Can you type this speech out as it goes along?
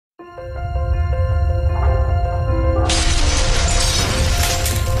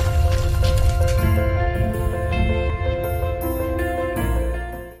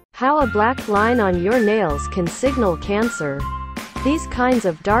How a black line on your nails can signal cancer. These kinds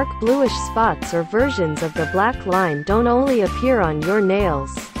of dark bluish spots or versions of the black line don't only appear on your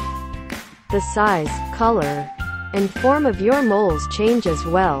nails. The size, color, and form of your moles change as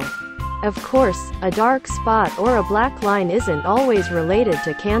well. Of course, a dark spot or a black line isn't always related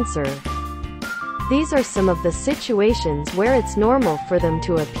to cancer. These are some of the situations where it's normal for them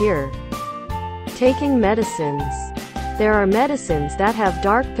to appear. Taking medicines. There are medicines that have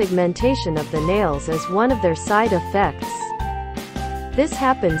dark pigmentation of the nails as one of their side effects. This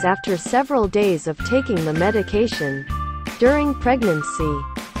happens after several days of taking the medication. During pregnancy,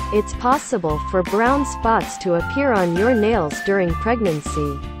 it's possible for brown spots to appear on your nails during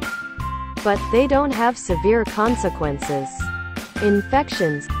pregnancy. But they don't have severe consequences.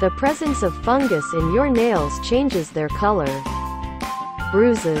 Infections, the presence of fungus in your nails changes their color.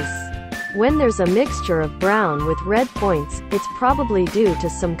 Bruises. When there's a mixture of brown with red points, it's probably due to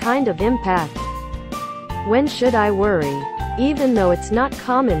some kind of impact. When should I worry? Even though it's not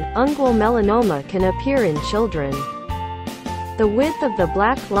common, ungual melanoma can appear in children. The width of the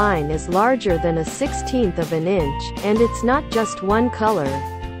black line is larger than a 1/16 of an inch, and it's not just one color.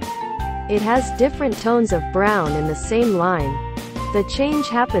 It has different tones of brown in the same line. The change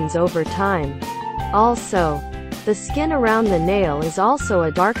happens over time. Also, the skin around the nail is also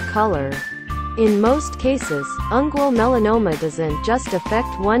a dark color. In most cases, ungual melanoma doesn't just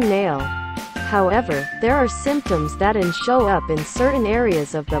affect one nail. However, there are symptoms that can show up in certain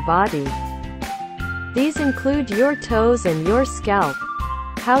areas of the body. These include your toes and your scalp.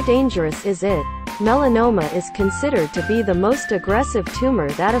 How dangerous is it? Melanoma is considered to be the most aggressive tumor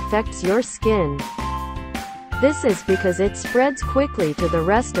that affects your skin. This is because it spreads quickly to the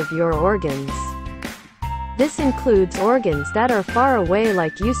rest of your organs. This includes organs that are far away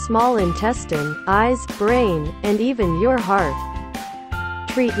like your small intestine, eyes, brain, and even your heart.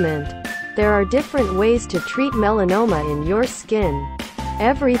 Treatment. There are different ways to treat melanoma in your skin.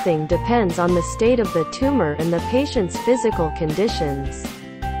 Everything depends on the state of the tumor and the patient's physical conditions.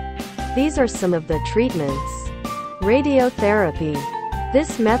 These are some of the treatments. Radiotherapy.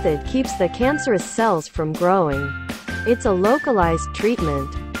 This method keeps the cancerous cells from growing. It's a localized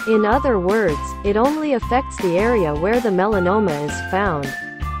treatment. In other words, it only affects the area where the melanoma is found.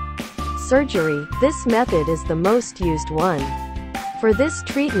 Surgery. This method is the most used one. For this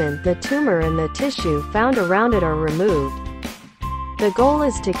treatment, the tumor and the tissue found around it are removed. The goal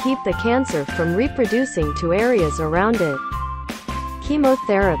is to keep the cancer from reproducing to areas around it.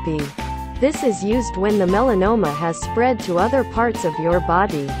 Chemotherapy. This is used when the melanoma has spread to other parts of your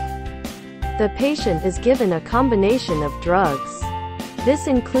body. The patient is given a combination of drugs. This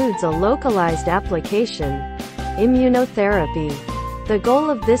includes a localized application. Immunotherapy. The goal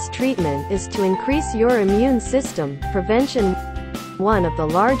of this treatment is to increase your immune system. Prevention. One of the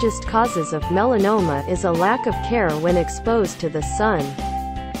largest causes of melanoma is a lack of care when exposed to the sun.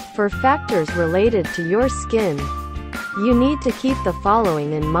 For factors related to your skin, you need to keep the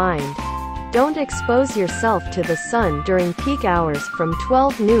following in mind. Don't expose yourself to the sun during peak hours from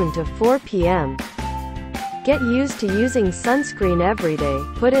 12 noon to 4 p.m. Get used to using sunscreen every day.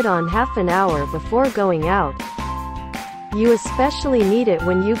 Put it on half an hour before going out. You especially need it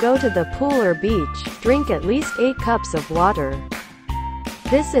when you go to the pool or beach. Drink at least 8 cups of water.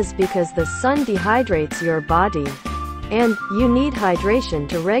 This is because the sun dehydrates your body. And you need hydration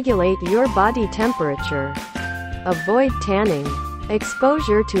to regulate your body temperature. Avoid tanning.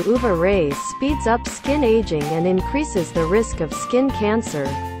 Exposure to UV rays speeds up skin aging and increases the risk of skin cancer.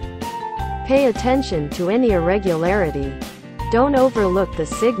 Pay attention to any irregularity. Don't overlook the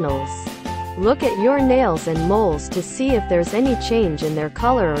signals. Look at your nails and moles to see if there's any change in their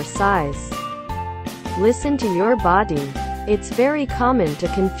color or size. Listen to your body. It's very common to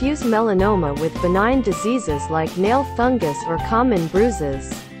confuse melanoma with benign diseases like nail fungus or common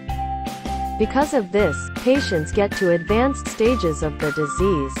bruises. Because of this, patients get to advanced stages of the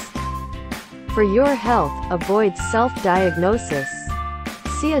disease. For your health, avoid self-diagnosis.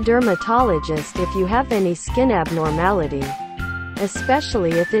 See a dermatologist if you have any skin abnormality,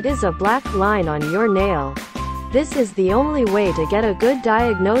 especially if it is a black line on your nail. This is the only way to get a good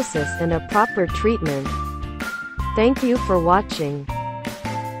diagnosis and a proper treatment. Thank you for watching.